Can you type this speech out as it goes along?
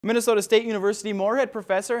Minnesota State University Moorhead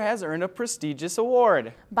professor has earned a prestigious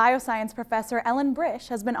award. Bioscience professor Ellen Brisch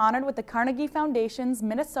has been honored with the Carnegie Foundation's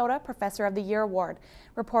Minnesota Professor of the Year Award.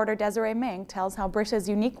 Reporter Desiree Meng tells how Brisch's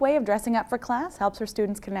unique way of dressing up for class helps her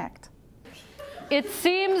students connect. It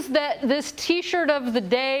seems that this T-shirt of the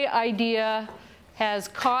day idea has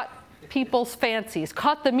caught people's fancies,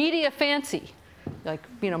 caught the media fancy. Like,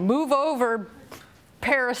 move over,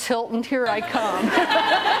 Paris Hilton, here I come.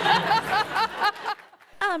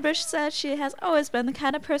 Ellen Brisch said she has always been the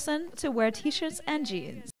kind of person to wear t-shirts and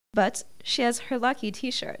jeans, but she has her lucky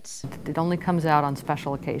t-shirts. It only comes out on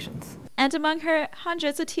special occasions. And among her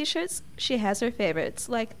hundreds of t-shirts, she has her favorites,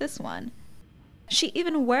 like this one. She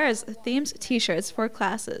even wears themed t-shirts for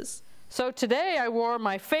classes. So today I wore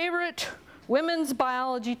my favorite women's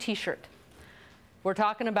biology t-shirt. We're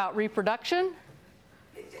talking about reproduction.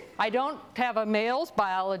 I don't have a male's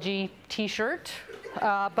biology t-shirt,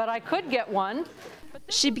 but I could get one.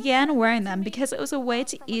 She began wearing them because it was a way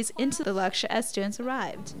to ease into the lecture as students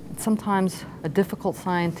arrived. Sometimes a difficult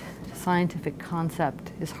scientific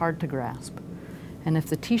concept is hard to grasp. And if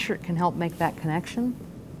the t-shirt can help make that connection,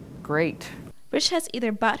 great. Brisch has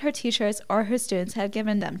either bought her t-shirts or her students have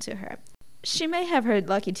given them to her. She may have her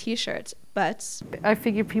lucky t-shirt, but I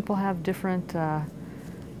figure people have different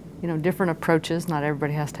different approaches. Not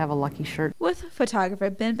everybody has to have a lucky shirt. With photographer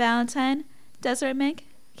Ben Valentine, Desiree Mink,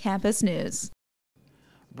 Campus News.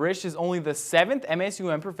 Brisch is only the 7th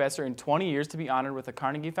MSUM professor in 20 years to be honored with the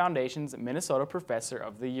Carnegie Foundation's Minnesota Professor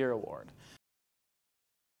of the Year Award.